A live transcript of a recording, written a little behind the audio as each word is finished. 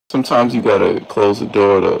Sometimes you gotta close the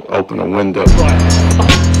door to open a window.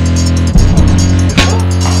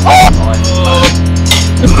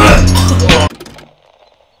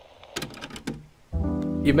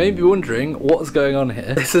 You may be wondering what's going on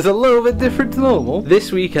here. This is a little bit different to normal.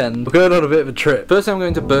 This weekend, we're going on a bit of a trip. First I'm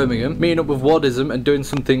going to Birmingham, meeting up with Wadism and doing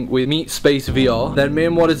something with Meet Space VR. Then me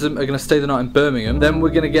and Wadism are going to stay the night in Birmingham. Then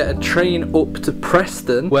we're going to get a train up to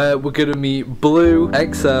Preston, where we're going to meet Blue,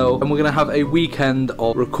 XL, and we're going to have a weekend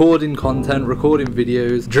of recording content, recording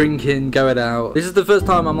videos, drinking, going out. This is the first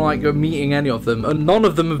time I'm like meeting any of them, and none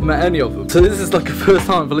of them have met any of them. So this is like a first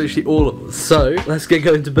time for literally all of us. So let's get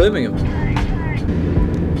going to Birmingham.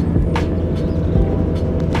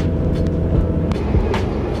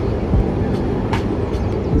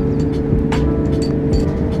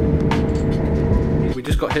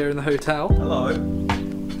 Got here in the hotel. Hello.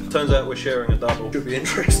 Turns out we're sharing a double. Should be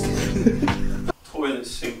interesting. Toilet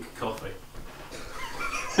sink coffee.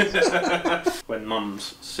 When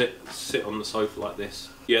mums sit on the sofa like this.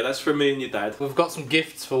 Yeah, that's for me and your dad. We've got some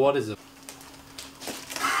gifts for Wadism.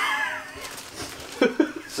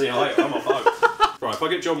 See you later, I'm off home. Right, if I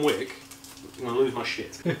get John Wick, I'm gonna lose my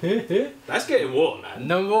shit. That's getting warm, man.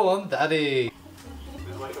 Number one, daddy.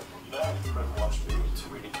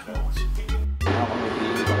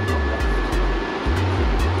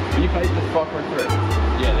 You paid the fucker through.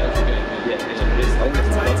 Yeah, that's okay. Yeah,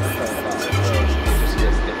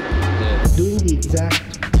 doing the exact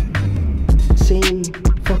same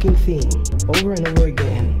fucking thing over and over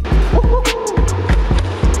again.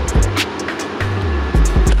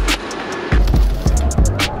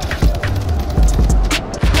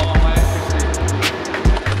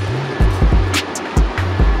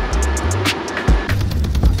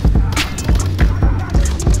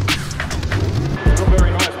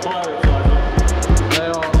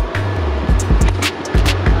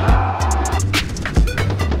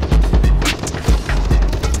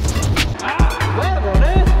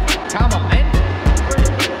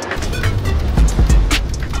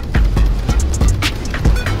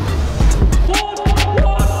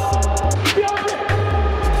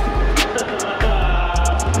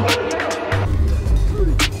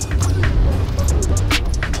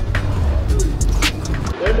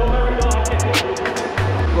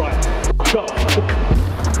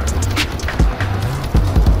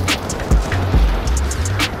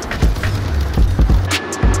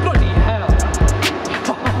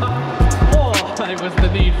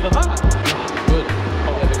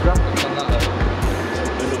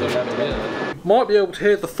 Might be able to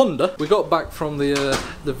hear the thunder. We got back from the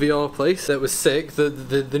VR place. It was sick.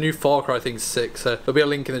 The new Far Cry thing's sick, so there'll be a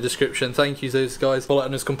link in the description. Thank you to those guys for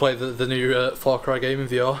letting us come play the new Far Cry game in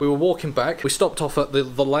VR. We were walking back. We stopped off at the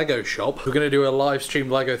Lego shop. We're going to do a live stream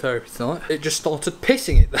Lego therapy tonight. It just started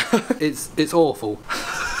pissing it. It's awful.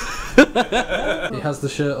 It has the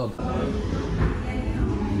shirt on.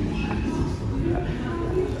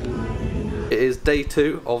 It is day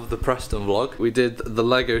 2 of the Preston vlog. We did the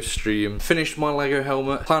Lego stream, finished my Lego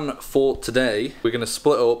helmet. Plan for today, we're gonna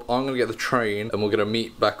split up. I'm gonna get the train and we're gonna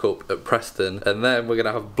meet back up at Preston, and then we're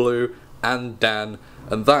gonna have Blue and Dan,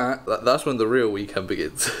 and that's when the real weekend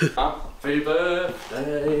begins. Happy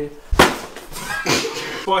birthday.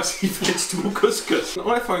 Spicy vegetable couscous. An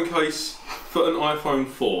iPhone case for an iPhone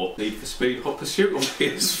 4. Need for Speed Hot Pursuit on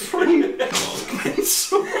PS3.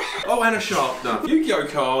 Oh, and a sharpener. Yu-Gi-Oh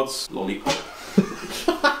cards. Lollipop.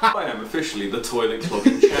 I am officially the toilet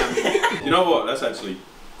clogging champion. You know what? That's actually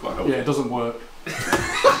quite helpful. Yeah, it doesn't work.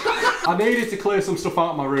 I needed to clear some stuff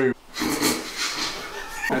out of my room.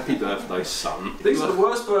 Happy birthday, son. These are the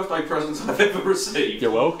worst birthday presents I've ever received.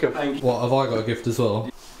 You're welcome. Thank you. What, have I got a gift as well?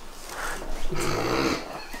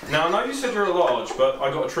 Now, I know you said you're a large, but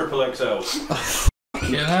I got a triple XL.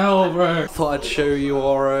 Fucking hell, bro. Thought I'd show you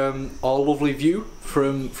our lovely view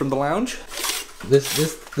from the lounge. This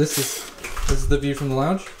is the view from the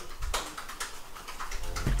lounge.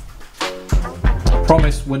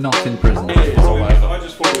 Promise we're not in prison. Yeah, I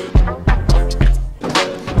just thought it.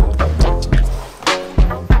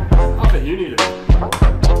 I think you need it.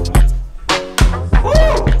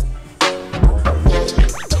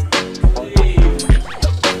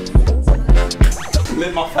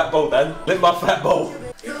 Lift my fat ball, Dan. Lift my fat ball.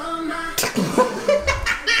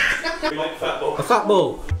 A fat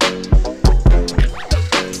ball.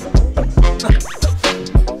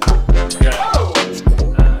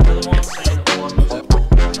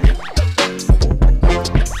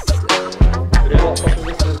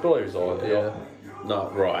 Yeah. No,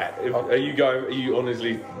 right. Are you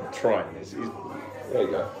honestly trying this? There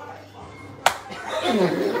you go.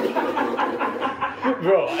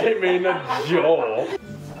 Bro, I hit me in the jaw.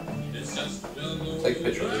 Take a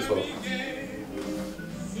picture of it as well.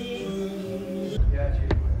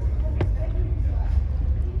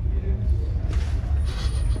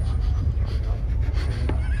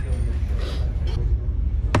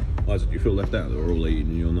 Isaac, do you feel left out that we're all eating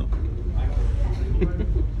and you're not?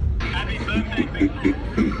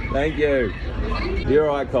 Thank you. You're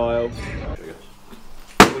alright, Kyle.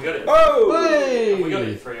 We got it. Oh! Hey! We got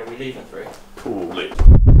it at 3. Are we leaving at 3? Cool.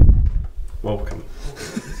 Welcome.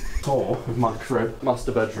 Tour of my crib.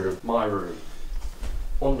 Master bedroom. My room.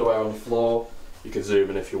 Underwear on the floor. You can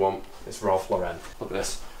zoom in if you want. It's Ralph Lauren. Look at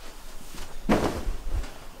this.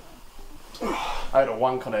 I had a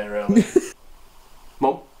wank on it really.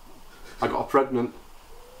 Mum, I got her pregnant.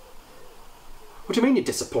 What do you mean you're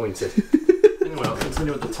disappointed? Anyway, I'll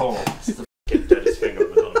continue with the tour. This is the f***ing deadest thing I've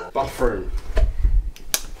ever done. Bathroom.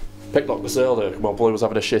 Picklock was earlier while Blue was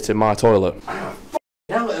having a shit in my toilet.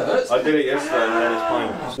 Hell, it hurts. I did it yesterday and then it's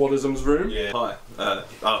painful. Wadism's room? Yeah. Hi.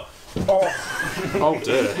 Oh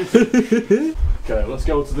dear. Okay, let's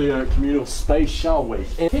go to the communal space, shall we?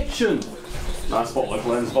 In kitchen. Nice bottle of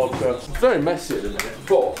lens vodka. Very messy at the minute,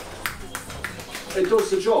 but it does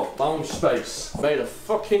the job. Lounge space. Made a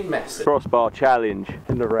fucking mess. Crossbar challenge.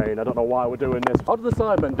 In the rain, I don't know why we're doing this. How did the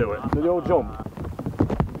sidemen do it? Did they all jump?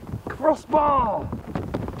 Crossbar!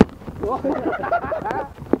 Oh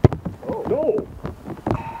no!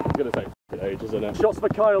 It's gonna take ages, isn't it? Shots for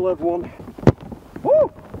Kyle, everyone.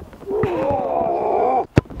 Woo! Oh!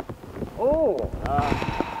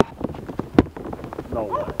 No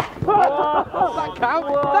way. That count?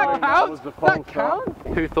 That count? That count?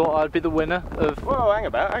 Who thought I'd be the winner of Well, hang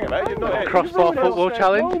about. You're not Crossbar Football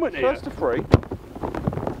Challenge? First to 3.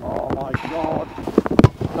 Oh my god.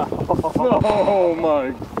 Oh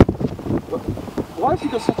my. Why has he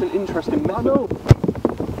got such an interesting method? I know.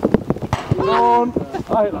 Come on.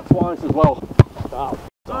 I hit that twice as well.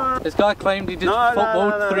 This guy claimed he did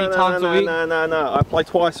football 3 times a week. No. I play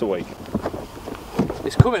twice a week.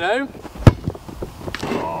 It's coming home.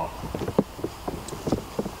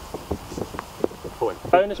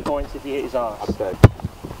 Bonus points if you hit his arse. Okay.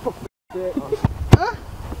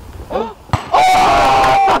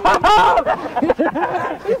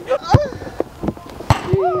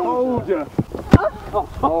 Oh dear.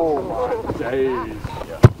 Oh my days.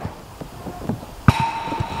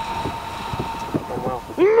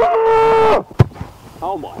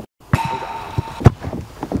 Oh my.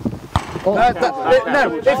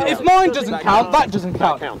 No, if mine doesn't count, that doesn't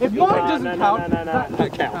count. If mine doesn't count,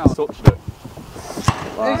 that counts. Touched it.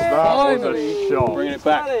 It's That was a finally. shot. Bringing it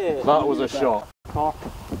back. That was a shot. Oh,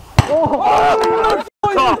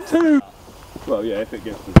 Well, yeah, if you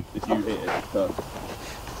hit it. So.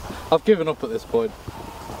 I've given up at this point.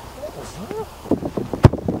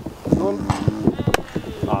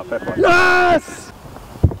 Ah, fair play. Yes!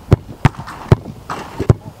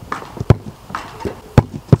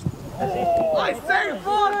 I say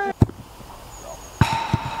funny!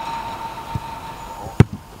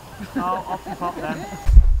 Oh, off the top then.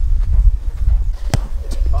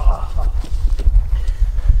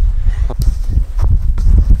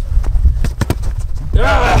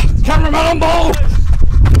 Cameraman on ball!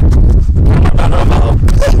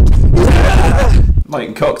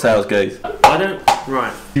 Making cocktails, guys. I don't.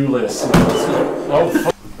 Right. You listen. Oh,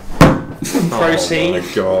 Proceed. Oh my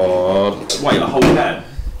god. Wait, a whole can?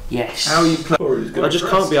 Yes. How are you playing? I just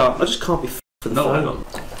can't be. I just can't be. For the No, hang on.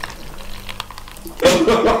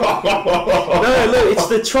 No, look, it's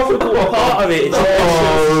the tropical part of it.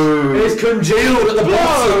 It's congealed at the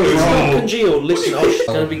It's not congealed. Listen, it's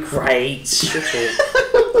going to be great.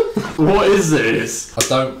 What is this? I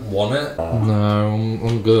don't want it. No,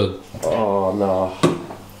 I'm good. Oh no.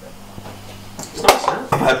 It's nice, huh?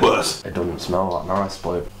 I've had worse. It doesn't smell like nice,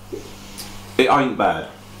 Blue. It ain't bad.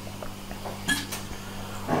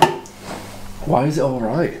 Why is it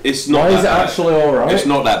alright? It's not. Why is it that bad. actually alright? It's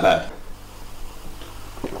not that bad.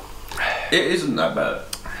 It isn't that bad.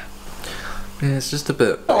 Yeah, it's just a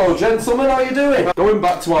bit. Oh, gentlemen, how you doing? Going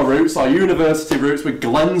back to our roots, our university roots with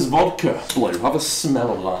Glenn's vodka. Blue, have a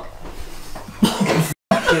smell of that.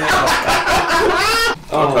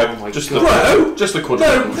 Okay, my just God. bro, just the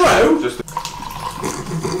quadruple. No, bro. Just the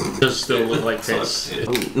Does still look like this.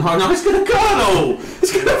 no, it's gonna curdle.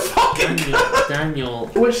 It's gonna fucking. Daniel.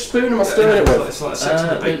 Which spoon am I stirring it with? It's like sex on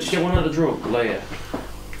the beach. Get one of the drug later.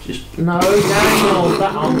 Just no, Daniel.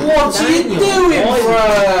 That What are you doing,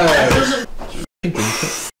 bro?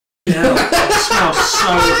 Yeah, it smells so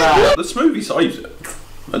bad. The smoothie saves it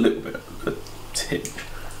a little bit, a tip.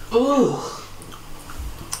 Ugh.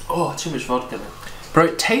 Oh, too much vodka. Bro,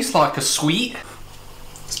 it tastes like a sweet.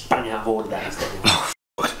 Bang out of all days, Daniel.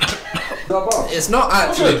 It's not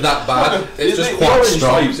actually that bad. It's just quite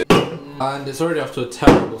strong. And it's already off to a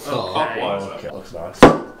terrible start. Okay, looks nice.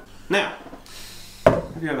 Now,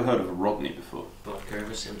 have you ever heard of a Rodney before? Vodka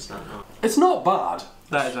ever since that night. It's not bad.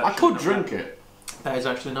 That is I could drink it. That is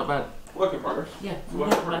actually not bad. Work in progress. Yeah.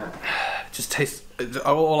 Just taste.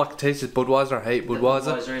 All I can taste is Budweiser. I hate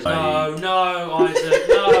Budweiser. No, Isaac,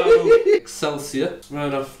 no. Excelsior.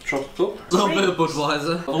 Right off tropical. A little bit of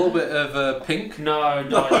Budweiser. A little bit of pink. No,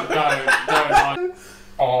 no.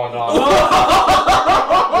 Oh no.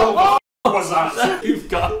 What was that? You've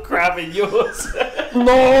got a crab in yours. No,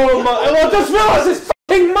 man. I just realised it's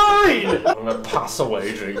f***ing mine! I'm gonna pass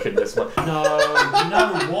away drinking this, man. No,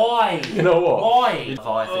 why? You know what? Why?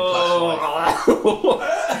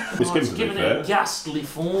 It's It's giving it a ghastly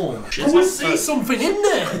form. Can I see something in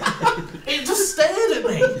there? It just stared at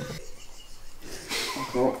me.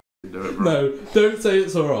 No, don't say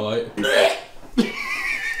it's alright.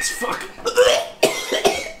 It's fucking.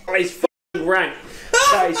 It's fucking rank.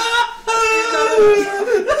 Guys,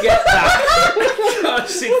 get that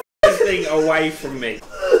cursing thing away from me.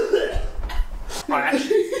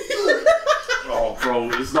 Oh, bro,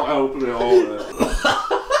 it's not helping at all.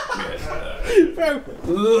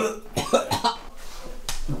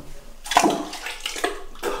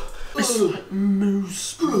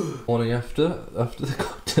 Morning after the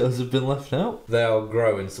cocktails have been left out, they are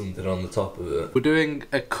growing something on the top of it. We're doing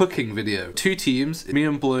a cooking video. 2 teams, me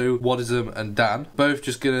and Blue, Wadism and Dan, both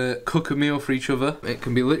just gonna cook a meal for each other. It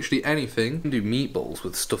can be literally anything. We can do meatballs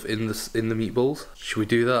with stuff in the meatballs. Should we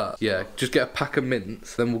do that? Yeah, just get a pack of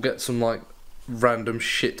mints, then we'll get some like random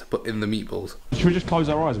shit to put in the meatballs. Should we just close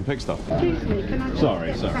our eyes and pick stuff? Excuse me, can I...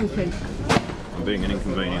 Sorry. Thank you. I'm being an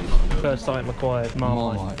inconvenience. First item acquired,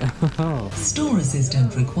 Marmite. Store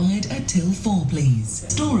assistant required at till 4, please.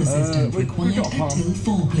 Store assistant required at till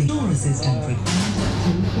 4, please. Store assistant required at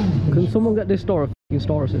till 4. Can someone get this store a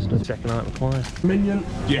store assistant? Second item acquired. Minion.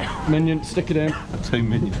 Yeah. Minion, stick it in. 2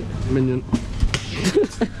 minion. Minion.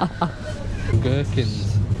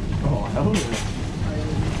 Gherkins. Oh, hell yeah.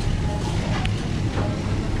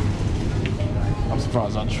 I'm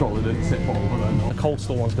surprised that trolley didn't tip over then. The cold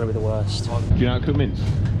store one's going to be the worst. Do you know how to cook mince?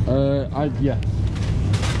 Yeah.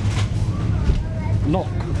 Not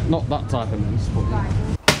that type of mince, but yeah.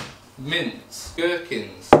 Mints,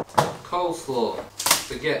 gherkins, coleslaw,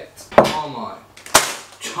 spaghetti, marmite,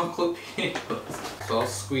 chocolate peanuts. So I'll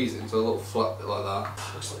squeeze it into a little flat bit like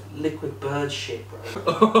that. Looks like liquid bird shit,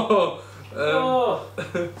 bro.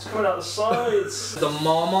 It's coming out the sides. The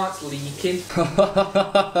marmite's leaking.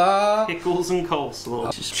 Pickles and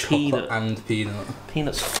coleslaw. Just peanut. And peanut.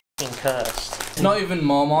 Peanut's f***ing cursed. It's not even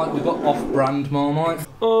Marmite, we've got off-brand Marmite.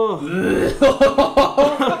 Oh.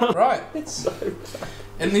 Right. It's so bad.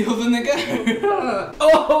 In the oven they go.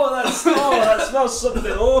 that smells something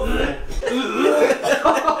awful.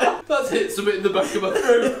 That's hit something in the back of my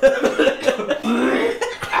throat.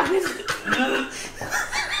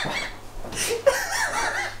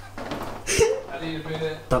 I need a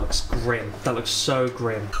minute. That looks grim. That looks so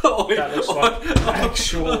grim. Oh, That looks like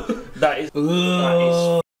actual. That is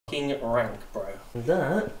f***ing rank, bro. And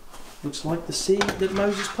that looks like the sea that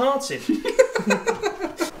Moses parted.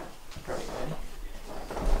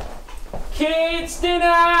 Kids,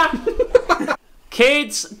 dinner!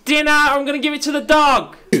 Kids, dinner! I'm gonna give it to the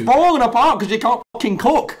dog! It's falling apart because you can't fucking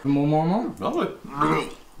cook. More Marmite? Lovely.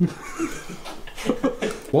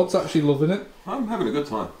 What's actually loving it? I'm having a good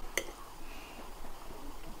time.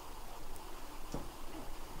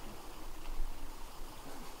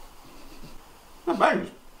 That bangs.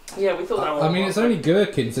 Yeah, we thought that one. I mean, it's only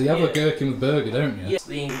gherkin, so you have a gherkin with burger, don't you? Yeah, it's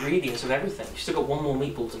the ingredients of everything. You still got one more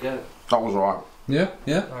meatball to go. That was alright. Yeah,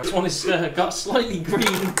 yeah. This one is got slightly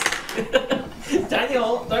green.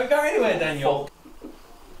 Daniel, don't go anywhere, Daniel.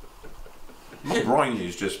 My brain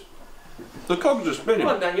is just... The cogs are spinning.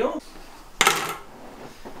 Come on, Daniel.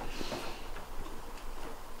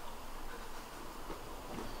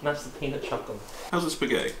 That's the peanut chocolate. How's the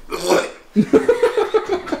spaghetti?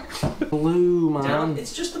 Blue, man. Damn,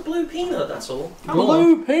 it's just the blue peanut, that's all.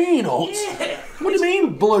 Blue peanuts? Yeah. What do you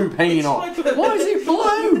mean blue peanut? Like a... Why is it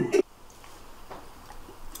blue?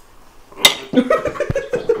 I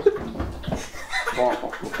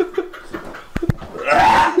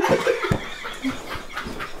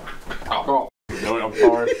can't do it, I'm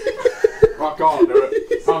sorry. I can't do it.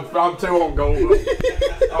 I'm too hungover.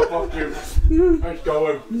 I'll fuck you. Let's go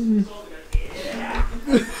in.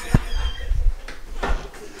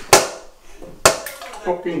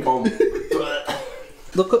 Fucking come.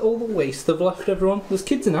 Look at all the waste they've left, everyone. There's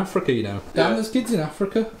kids in Africa, you know. Damn, there's kids in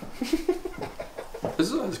Africa.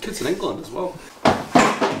 There's kids in England as well.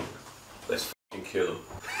 Let's fucking kill them.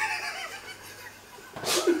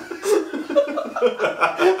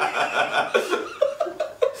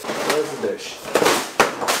 Where's the dish?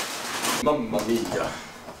 Mamma mia.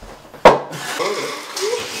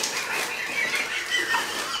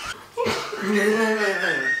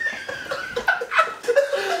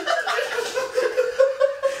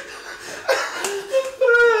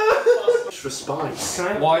 Extra spice.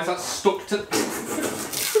 Why is that stuck to...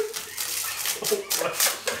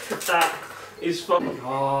 That is fucking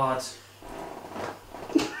hard.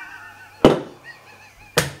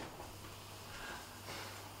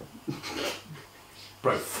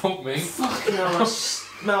 Bro, fuck me. Fucking hell, that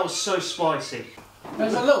smells so spicy.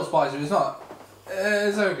 It's a little spicy, but it's not.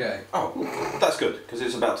 It's okay. Oh, that's good, because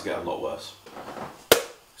it's about to get a lot worse.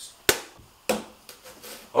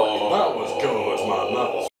 Oh, that was good, man.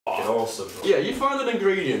 That was fucking awesome. Yeah, you find an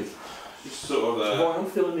ingredient. Sort of. Why I'm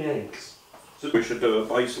filling the eggs. So we should do a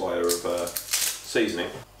base layer of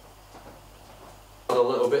seasoning. Add a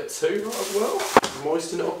little bit too as well.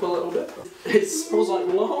 Moisten it up a little bit. It smells like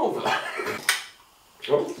lava.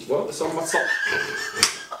 Well, it's on my top.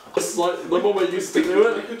 It's like the mum used to do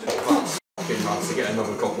it. That's fucking nice to get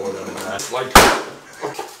another couple of them in there. It's like.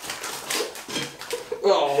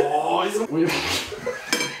 Oh,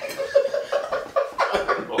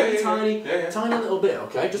 tiny little bit,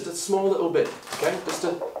 okay? Just a small little bit, okay? Just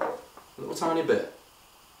a little tiny bit.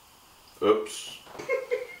 Oops.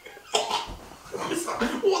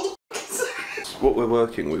 What we're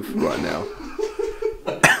working with right now.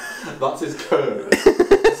 That's his curve.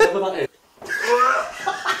 Whatever that is.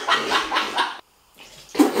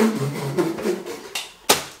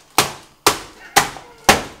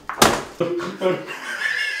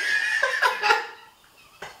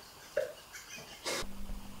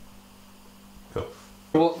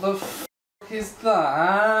 What the f is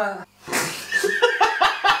that?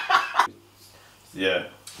 Yeah.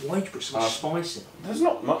 Why'd you put so much spice in it? There's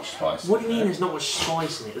not much spice. What do you mean there's not much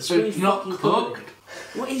spice in it? It's So really it's not fucking cooked? good.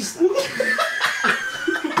 What is that?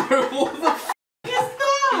 What the f is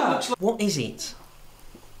that? What is it?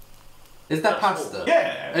 Is that pasta?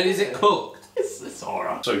 Yeah. And is it cooked? It's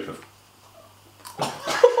alright. Soup of.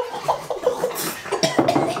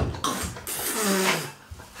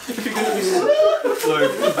 If you're gonna be soup.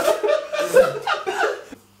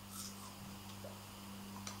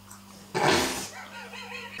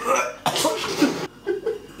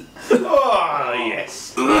 Oh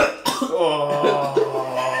yes. Oh.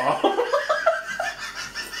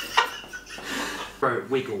 Bro, it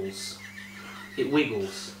wiggles. It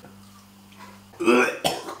wiggles.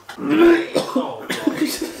 Oh,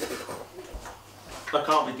 I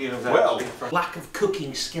can't be dealing with that. Well. Lack of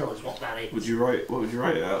cooking skill is what that is. What would you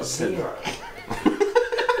rate it out of 10? 0.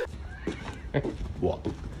 What?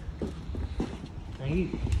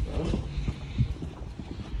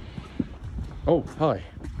 Oh, hi.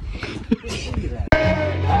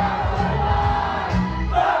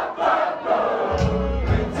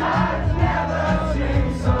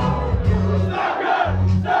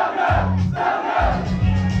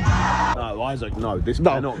 Isaac, no, this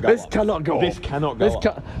cannot go This up. cannot go This up. cannot go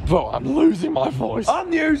up. Bro, I'm losing my voice.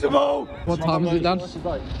 Unusable! What time is it, Dan?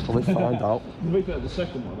 We'll find out.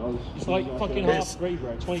 It's like fucking half grade,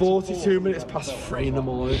 bro. 42 minutes past 3 in the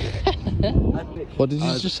morning. What did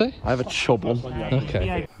you just say? I have a chub on.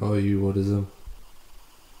 Okay. How are you, Wadism?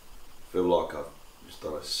 Feel like I've just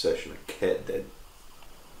done a session of cat dead.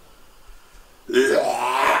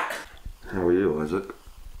 How are you, Isaac?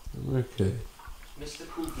 Okay. Mr.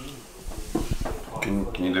 Cool Bean.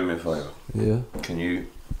 Can you do me a favour? Yeah. Can you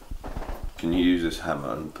use this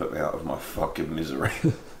hammer and put me out of my fucking misery?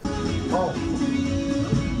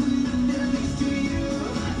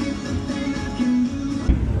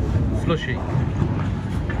 Slushy.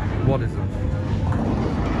 Wadism.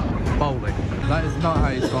 Bowling. That is not how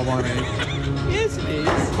you spell my name. Yes, it is.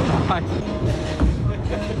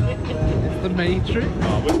 It's the Matrix.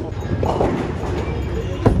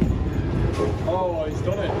 Oh, he's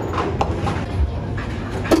done it.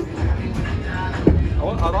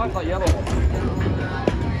 I like that yellow one.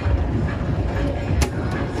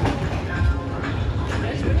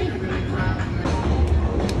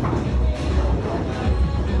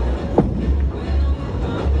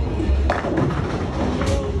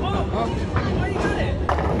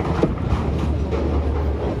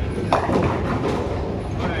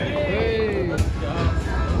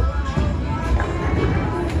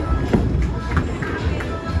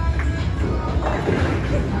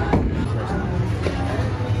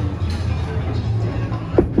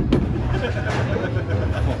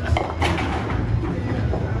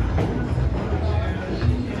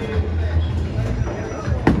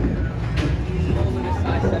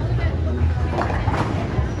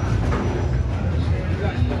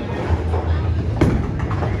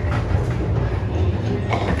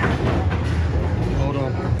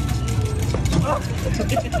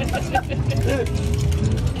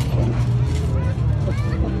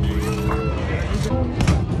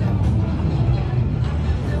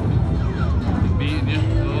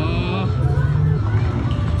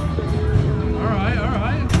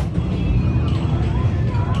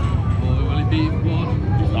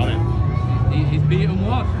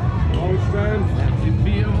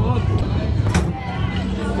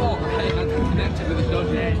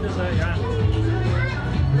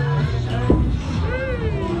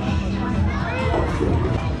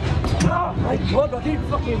 I keep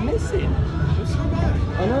fucking missing. That's so bad.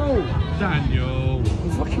 I know. Daniel. I'm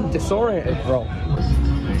fucking disoriented, bro.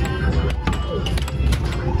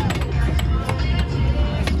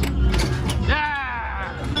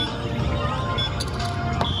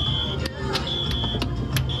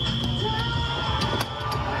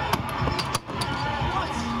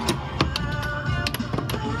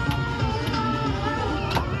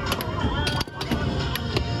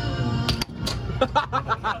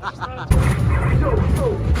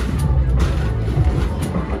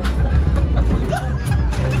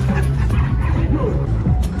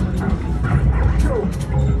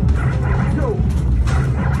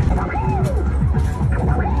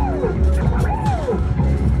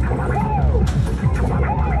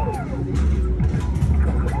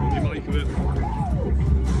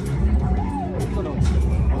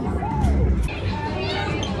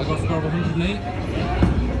 I got a score of 108.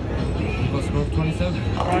 I got a score of 27.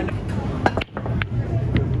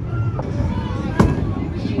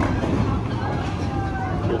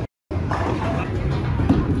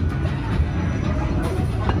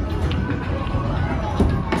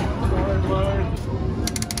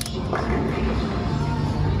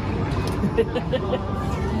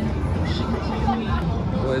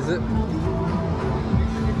 What is it?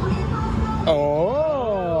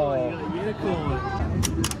 Oh!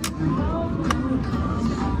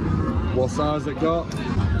 What size it got?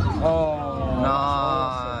 Oh!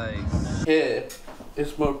 Nice. Here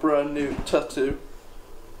is my brand new tattoo.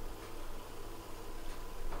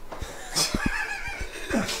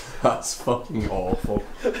 That's fucking awful.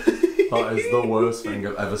 That is the worst thing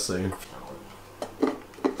I've ever seen.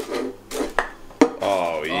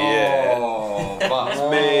 Oh yeah. Oh, that's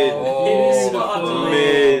Min. It is sparkly.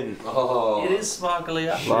 Min. Oh. It is sparkly.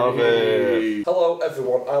 Love it. Hello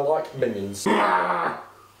everyone, I like Minions.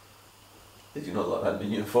 Did you not like that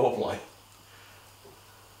Minion foreplay?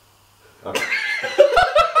 Okay.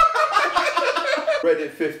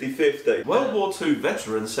 Reddit 50-50. World War II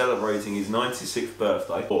veteran celebrating his 96th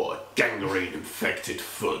birthday. Or a gangrene infected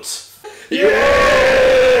foot. Yeah!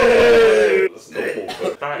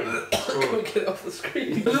 That is Can't get it off the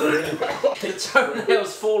screen. the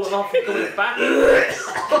toenail's fallen off and coming back.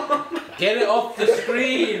 Get it off the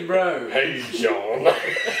screen, bro. Hey, John.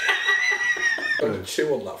 I'm gonna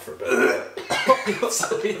chew on that for a bit.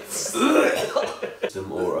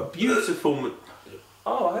 Or a beautiful...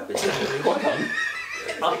 Oh, I hope it's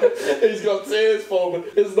He's got tears forming.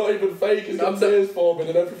 It's not even fake. He's got tears forming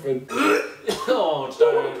and everything. Oh,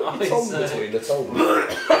 don't. Tongue between the tongue.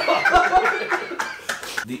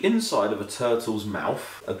 The inside of a turtle's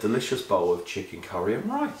mouth. A delicious bowl of chicken curry and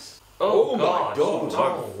rice. Oh, my God. God.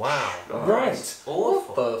 Oh, wow. Right.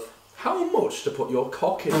 Awful. How much to put your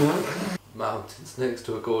cock in? Mountains next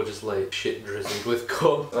to a gorgeous lake, shit drizzled with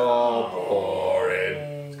cum. Oh, boring.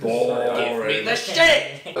 Give me the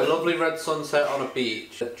shit! A lovely red sunset on a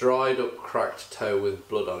beach, a dried up cracked toe with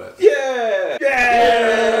blood on it. Yeah!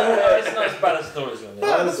 No, it's not as bad as I thought it was going to be.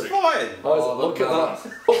 That's fine. Oh, Look at that.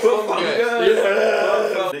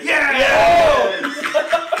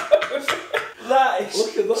 That is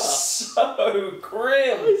Look at that. so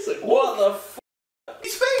grim. What the f***?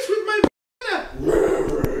 His face with my No,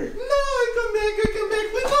 come back,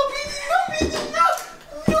 we're not beating, no!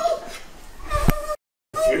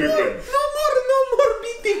 No more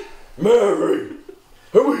beating! Mary!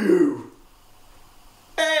 Who are you?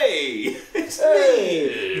 Hey! It's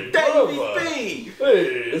Hey, me! brother. David B! Hey,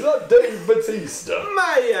 is that Dave Batista?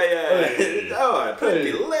 Hey. Oh,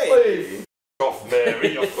 pretty lady! Hey, off,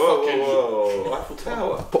 Mary, you fucking... Whoa, Eiffel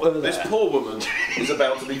Tower. This poor woman is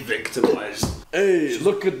about to be victimised. Hey,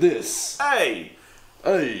 look at this. Hey!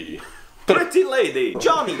 Hey, Pretty lady!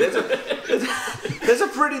 Johnny, there's a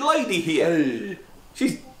pretty lady here. hey.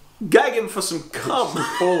 She's gagging for some cum.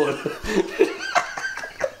 Fallen.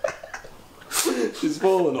 She's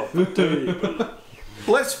fallen off the table.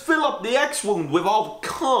 Let's fill up the X wound with all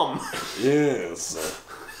cum. Yes.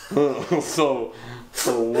 So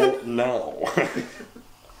what now?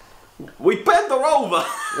 We bend her over.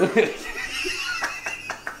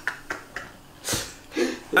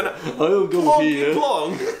 And I'll go plonky here.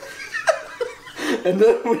 plong. And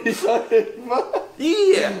then we started.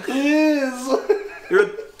 Yeah. Yes. You're a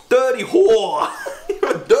dirty whore.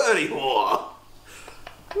 You're a dirty whore.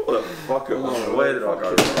 What the fuck am I? Where did I go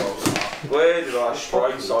wrong? Where did I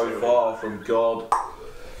stray so far from God?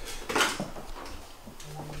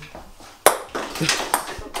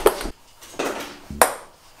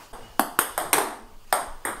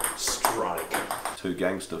 Strike. Too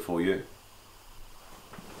gangster for you.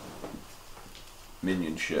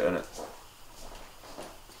 Minion shit, innit?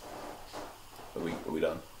 Are we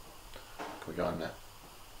done? Can we go in there?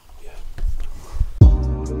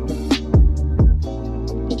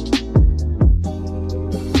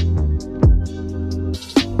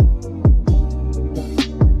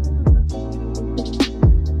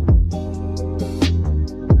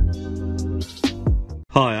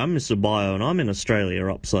 Hi, I'm Mr. Bio and I'm in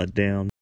Australia upside down.